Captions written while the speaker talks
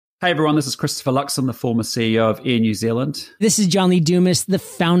Hey everyone, this is Christopher Luxon, the former CEO of Air New Zealand. This is John Lee Dumas, the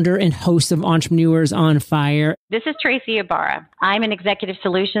founder and host of Entrepreneurs on Fire. This is Tracy Ibarra. I'm in Executive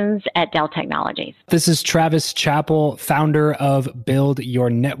Solutions at Dell Technologies. This is Travis Chappell, founder of Build Your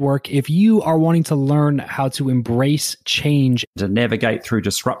Network. If you are wanting to learn how to embrace change, To navigate through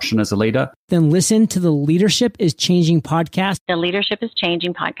disruption as a leader, Then listen to the Leadership is Changing podcast. The Leadership is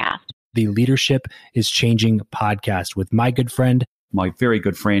Changing podcast. the Leadership is Changing podcast with my good friend, my very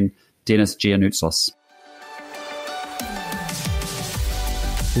good friend, Dennis Giannoutsos.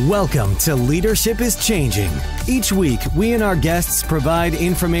 Welcome to Leadership is Changing. Each week, we and our guests provide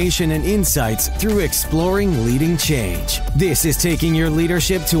information and insights through exploring leading change. This is taking your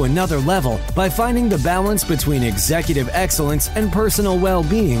leadership to another level by finding the balance between executive excellence and personal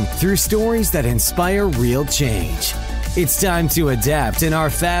well-being through stories that inspire real change. It's time to adapt in our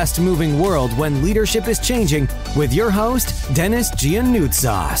fast-moving world when leadership is changing with your host, Dennis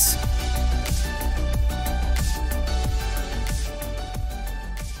Giannoutsos.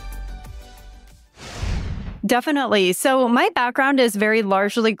 Definitely. So my background is very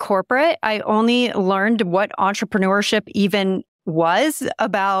largely corporate. I only learned what entrepreneurship even was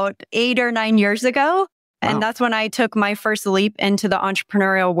about 8 or 9 years ago. And that's when I took my first leap into the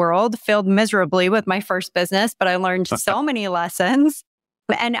entrepreneurial world, failed miserably with my first business, but I learned so many lessons.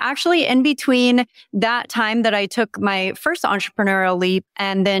 And actually, in between that time that I took my first entrepreneurial leap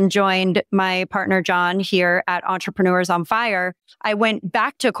and then joined my partner, John, here at Entrepreneurs on Fire, I went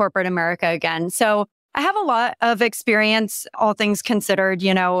back to corporate America again. So I have a lot of experience, all things considered,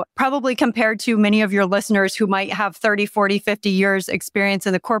 probably compared to many of your listeners who might have 30, 40, 50 years experience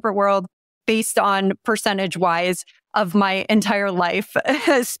in the corporate world based on percentage-wise of my entire life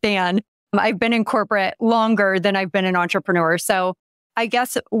span. I've been in corporate longer than I've been an entrepreneur. So I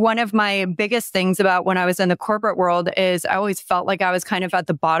guess one of my biggest things about when I was in the corporate world is I always felt like I was kind of at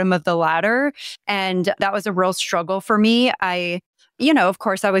the bottom of the ladder. And that was a real struggle for me. Of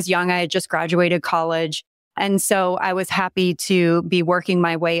course, I was young. I had just graduated college. And so I was happy to be working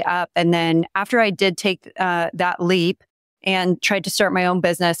my way up. And then after I did take that leap and tried to start my own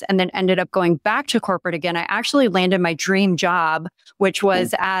business and then ended up going back to corporate again, I actually landed my dream job, which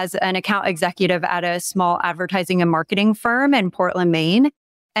was as an account executive at a small advertising and marketing firm in Portland, Maine.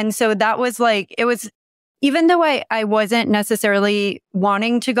 And so that was even though I wasn't necessarily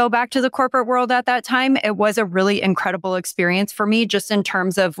wanting to go back to the corporate world at that time, it was a really incredible experience for me, just in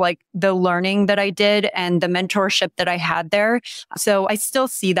terms of the learning that I did and the mentorship that I had there. So I still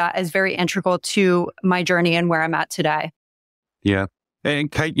see that as very integral to my journey and where I'm at today. Yeah.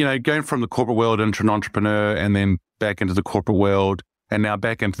 And Kate, going from the corporate world into an entrepreneur and then back into the corporate world and now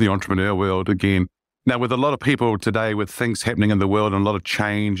back into the entrepreneur world again. Now, with a lot of people today, with things happening in the world and a lot of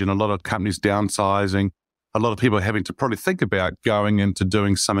change and a lot of companies downsizing, a lot of people are having to probably think about going into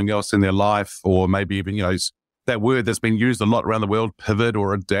doing something else in their life, or maybe even, that word that's been used a lot around the world, pivot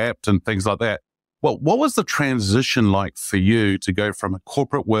or adapt and things like that. Well, what was the transition like for you to go from a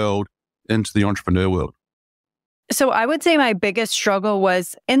corporate world into the entrepreneur world? So I would say my biggest struggle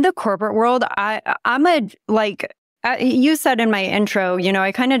was in the corporate world. You said in my intro,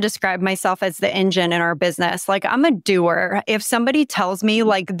 I kind of describe myself as the engine in our business. I'm a doer. If somebody tells me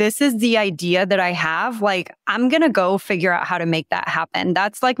this is the idea that I have, I'm going to go figure out how to make that happen.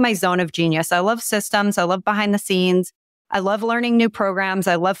 That's my zone of genius. I love systems. I love behind the scenes. I love learning new programs.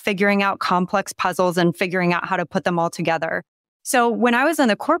 I love figuring out complex puzzles and figuring out how to put them all together. So when I was in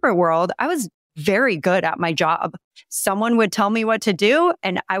the corporate world, I was very good at my job. Someone would tell me what to do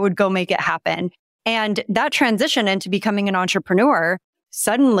and I would go make it happen. And that transition into becoming an entrepreneur,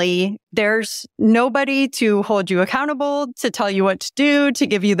 suddenly there's nobody to hold you accountable, to tell you what to do, to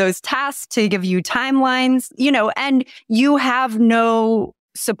give you those tasks, to give you timelines, and you have no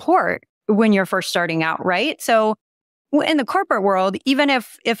support when you're first starting out, right? So in the corporate world, even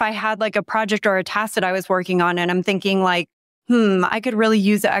if I had a project or a task that I was working on and I'm thinking I could really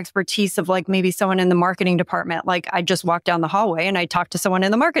use the expertise of maybe someone in the marketing department. I just walk down the hallway and I talk to someone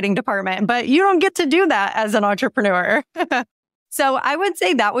in the marketing department, but you don't get to do that as an entrepreneur. So I would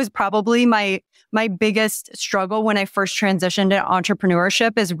say that was probably my biggest struggle when I first transitioned to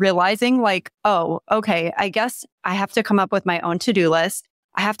entrepreneurship, is realizing oh, okay, I guess I have to come up with my own to-do list.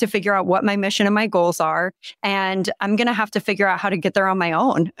 I have to figure out what my mission and my goals are, and I'm going to have to figure out how to get there on my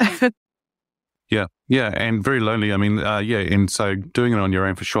own. Yeah, and very lonely. And so doing it on your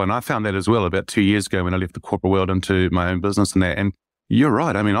own for sure. And I found that as well about 2 years ago when I left the corporate world into my own business and that. And you're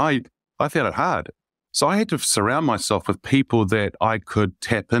right. I found it hard. So I had to surround myself with people that I could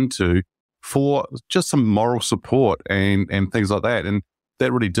tap into for just some moral support and things like that. And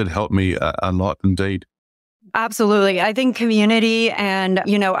that really did help me a lot indeed. Absolutely. I think community and,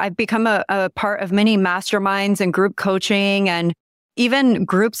 I've become a part of many masterminds and group coaching and even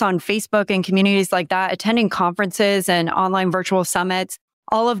groups on Facebook and communities like that, attending conferences and online virtual summits.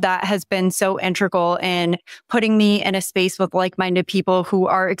 All of that has been so integral in putting me in a space with like-minded people who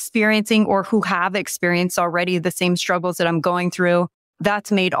are experiencing or who have experienced already the same struggles that I'm going through.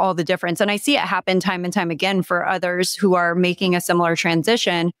 That's made all the difference. And I see it happen time and time again for others who are making a similar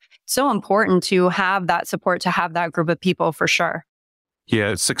transition. So important to have that support, to have that group of people for sure.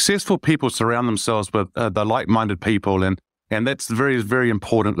 Yeah, successful people surround themselves with the like-minded people, and that's very, very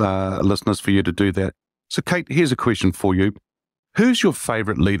important, listeners, for you to do that. So, Kate, here's a question for you. Who's your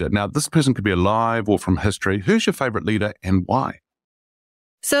favorite leader? Now, this person could be alive or from history. Who's your favorite leader and why?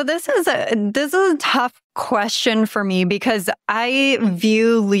 So this is a tough question for me because I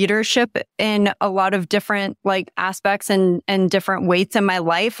view leadership in a lot of different aspects and different weights in my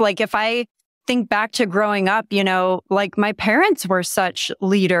life. Like if I think back to growing up, my parents were such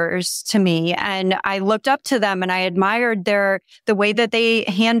leaders to me and I looked up to them and I admired the way that they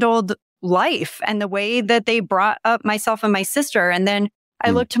handled life and the way that they brought up myself and my sister. And then I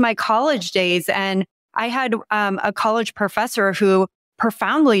looked to my college days and I had a college professor who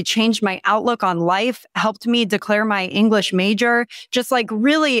profoundly changed my outlook on life, helped me declare my English major, just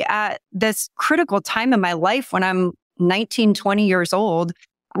really at this critical time in my life when I'm 19, 20 years old,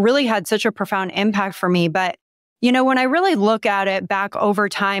 really had such a profound impact for me. But, when I really look at it back over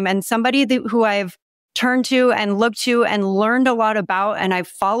time and somebody who I've turned to and looked to and learned a lot about and I've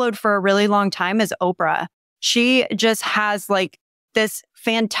followed for a really long time is Oprah. She just has this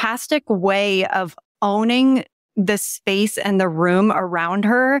fantastic way of owning the space and the room around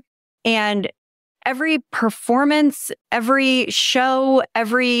her. And every performance, every show,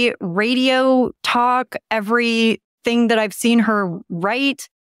 every radio talk, everything that I've seen her write,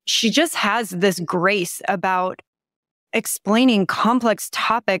 she just has this grace about explaining complex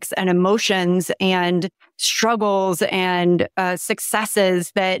topics and emotions and struggles and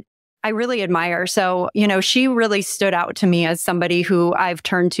successes that I really admire. So, she really stood out to me as somebody who I've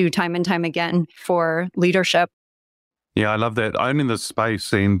turned to time and time again for leadership. Yeah, I love that. Owning the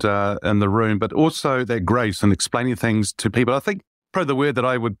space and in the room, but also that grace and explaining things to people. I think probably the word that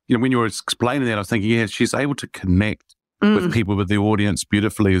I would, when you were explaining that, I was thinking, yeah, she's able to connect with people, with the audience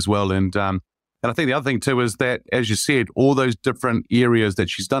beautifully as well. And I think the other thing too is that, as you said, all those different areas that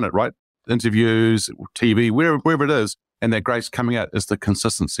she's done it, right? Interviews, TV, wherever it is, and that grace coming out is the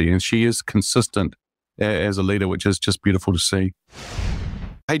consistency. And she is consistent as a leader, which is just beautiful to see.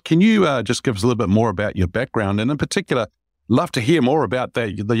 Hey, can you just give us a little bit more about your background? And in particular, love to hear more about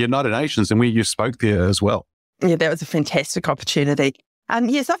the United Nations and where you spoke there as well. Yeah, that was a fantastic opportunity.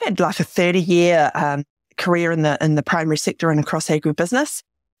 Yes, I've had a 30-year career in the primary sector and across agribusiness.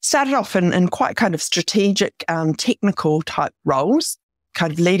 Started off in quite kind of strategic, technical type roles,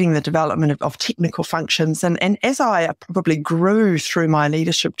 kind of leading the development of technical functions. And as I probably grew through my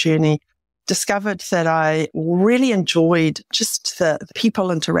leadership journey, discovered that I really enjoyed just the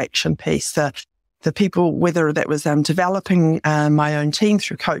people interaction piece, the people, whether that was developing my own team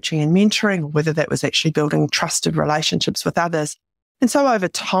through coaching and mentoring, or whether that was actually building trusted relationships with others. And so over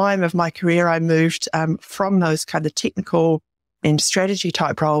time of my career, I moved from those kind of technical and strategy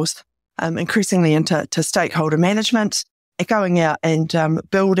type roles, increasingly into stakeholder management, going out and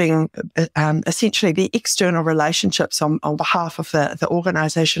building essentially the external relationships on behalf of the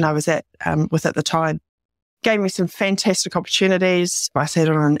organisation I was with at the time. Gave me some fantastic opportunities. I sat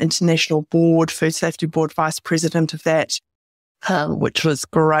on an international board, food safety board, vice president of that, which was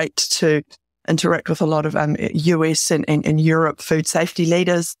great to interact with a lot of US and Europe food safety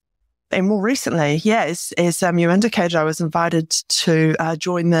leaders. And more recently, as you indicated, I was invited to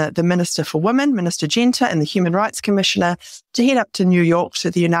join the Minister for Women, Minister Genter, and the Human Rights Commissioner to head up to New York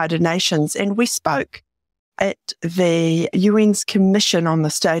to the United Nations. And we spoke at the UN's Commission on the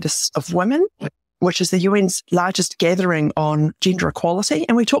Status of Women, which is the UN's largest gathering on gender equality.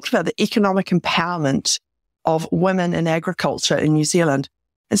 And we talked about the economic empowerment of women in agriculture in New Zealand.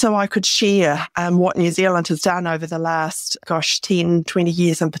 And so I could share what New Zealand has done over the last, 10, 20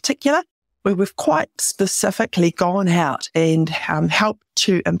 years in particular, where we've quite specifically gone out and helped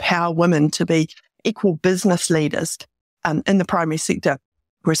to empower women to be equal business leaders in the primary sector.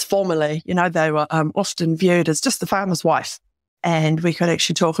 Whereas formerly, they were often viewed as just the farmer's wife. And we could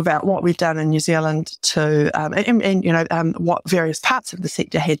actually talk about what we've done in New Zealand to, what various parts of the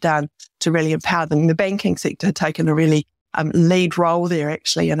sector had done to really empower them. The banking sector had taken a really lead role there,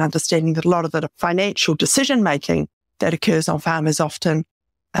 actually, in understanding that a lot of the financial decision-making that occurs on farm is often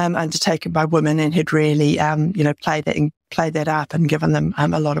undertaken by women, and had really, played that up and given them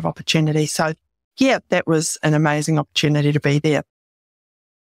a lot of opportunity. So, yeah, that was an amazing opportunity to be there.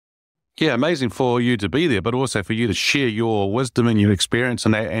 Yeah, amazing for you to be there, but also for you to share your wisdom and your experience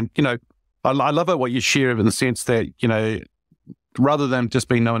and that. And, I love it what you share in the sense that, rather than just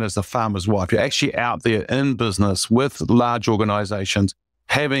being known as the farmer's wife, you're actually out there in business with large organizations,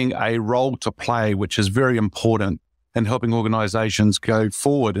 having a role to play, which is very important in helping organizations go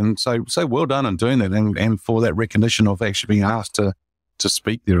forward. And so well done in doing that and for that recognition of actually being asked to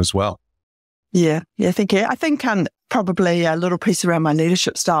speak there as well. Yeah, thank you. I think probably a little piece around my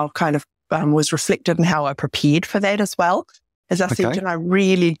leadership style kind of was reflected in how I prepared for that as well. As I said, I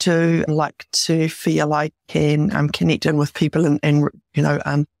really do like to feel like I can connect in with people and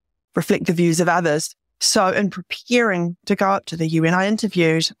reflect the views of others. So in preparing to go up to the UN, I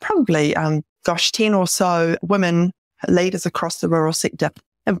interviewed probably, 10 or so women leaders across the rural sector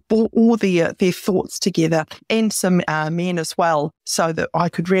and brought all their thoughts together and some men as well, so that I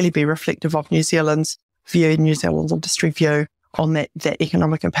could really be reflective of New Zealand's view, New Zealand's industry view on that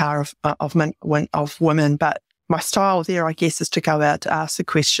economic empowerment of women. But my style there, I guess, is to go out to ask the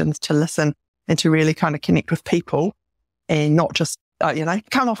questions, to listen and to really kind of connect with people and not just,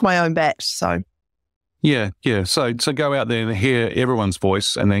 come off my own bat. So. Yeah. So go out there and hear everyone's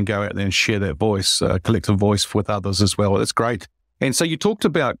voice and then go out there and share that voice, collective voice with others as well. That's great. And so you talked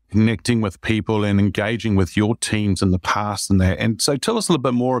about connecting with people and engaging with your teams in the past and that. And so tell us a little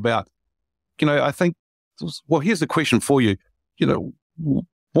bit more about, I think, well, here's the question for you.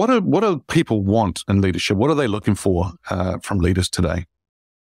 What do people want in leadership? What are they looking for from leaders today?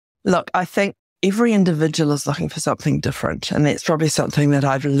 Look, I think every individual is looking for something different. And that's probably something that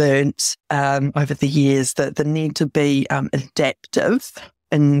I've learnt over the years, that the need to be adaptive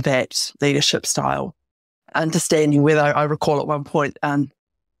in that leadership style. Understanding whether I recall at one point,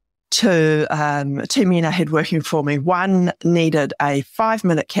 two men I had working for me. One needed a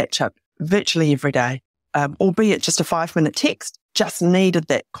 5-minute catch-up virtually every day, albeit just a 5-minute text, just needed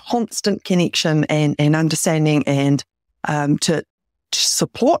that constant connection and understanding and to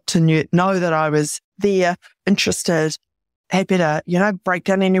support, to know that I was there, interested, happy to, break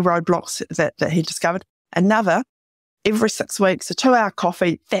down any roadblocks that he discovered. Another, every 6 weeks, a 2-hour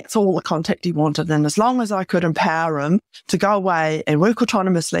coffee, that's all the contact he wanted. And as long as I could empower him to go away and work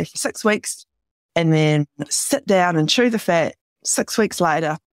autonomously for 6 weeks and then sit down and chew the fat 6 weeks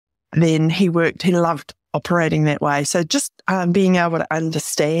later, then he loved operating that way. So just being able to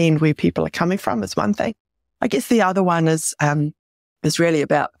understand where people are coming from is one thing. I guess the other one is really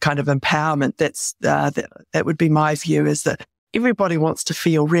about kind of empowerment. That would be my view, is that everybody wants to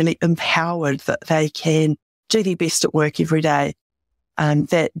feel really empowered, that they can do their best at work every day, and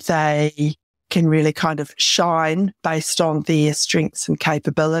that they can really kind of shine based on their strengths and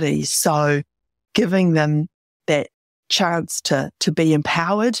capabilities. So giving them that chance to be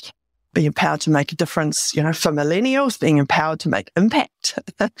empowered to make a difference, for millennials, being empowered to make impact.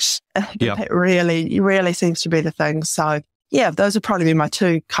 That really seems to be the thing. So yeah, those would probably be my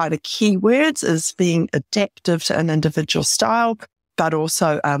two kind of key words, is being adaptive to an individual style, but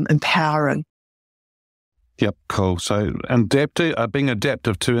also empowering. Yep, cool. So being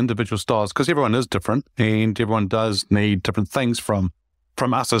adaptive to individual styles, because everyone is different and everyone does need different things from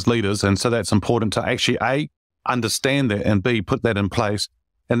us as leaders. And so that's important to actually, A, understand that, and B, put that in place.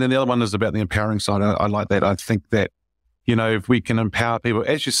 And then the other one is about the empowering side. I like that. I think that, if we can empower people,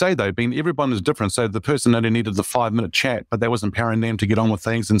 as you say, though, everyone is different. So the person only needed the 5-minute chat, but that was empowering them to get on with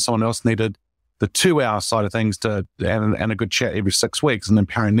things. And someone else needed the 2-hour side of things and a good chat every 6 weeks, and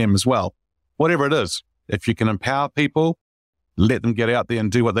empowering them as well. Whatever it is, if you can empower people, let them get out there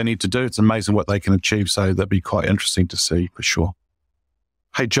and do what they need to do, it's amazing what they can achieve. So that'd be quite interesting to see for sure.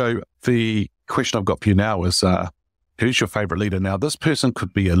 Hey, Joe, the question I've got for you now is, who's your favorite leader? Now, this person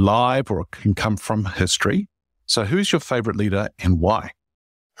could be alive or can come from history. So who's your favorite leader and why?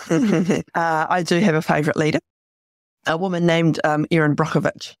 I do have a favorite leader, a woman named Erin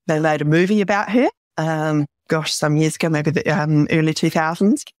Brockovich. They made a movie about her, some years ago, maybe the early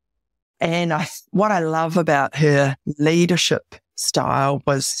 2000s. And what I love about her leadership style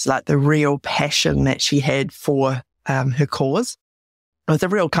was like the real passion that she had for her cause. It was a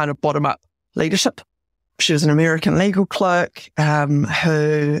real kind of bottom-up leadership. She was an American legal clerk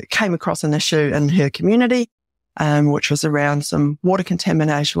who came across an issue in her community, which was around some water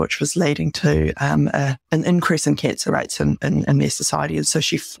contamination, which was leading to an increase in cancer rates in their society. And so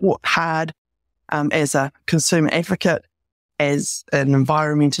she fought hard as a consumer advocate, as an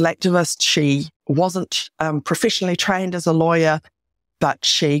environmental activist. She wasn't professionally trained as a lawyer, but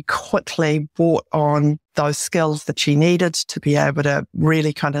she quickly brought on those skills that she needed to be able to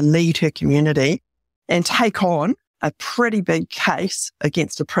really kind of lead her community and take on a pretty big case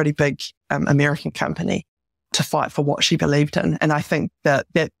against a pretty big American company to fight for what she believed in. And I think that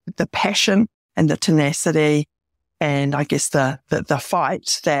the passion and the tenacity and I guess the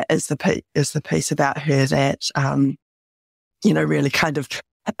fight, that is the piece about her that, really kind of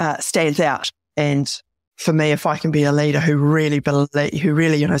stands out. And for me, if I can be a leader who really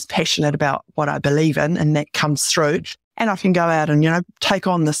is passionate about what I believe in, and that comes through, and I can go out and, take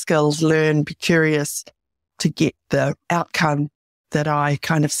on the skills, learn, be curious to get the outcome that I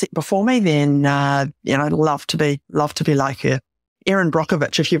kind of set before me, then, I'd love to be like her. Erin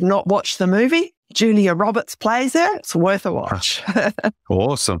Brockovich, if you've not watched the movie, Julia Roberts plays her. It's worth a watch.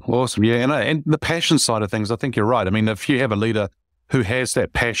 Awesome. Yeah. And the passion side of things, I think you're right. I mean, if you have a leader who has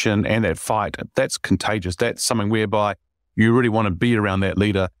that passion and that fight, that's contagious. That's something whereby you really want to be around that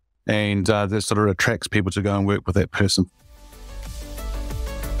leader, and that sort of attracts people to go and work with that person.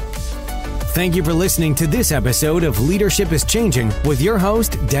 Thank you for listening to this episode of Leadership is Changing with your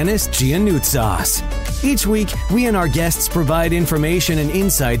host, Dennis Giannoutsas. Each week, we and our guests provide information and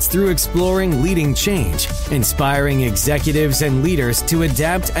insights through exploring leading change, inspiring executives and leaders to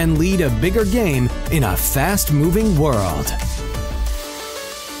adapt and lead a bigger game in a fast-moving world.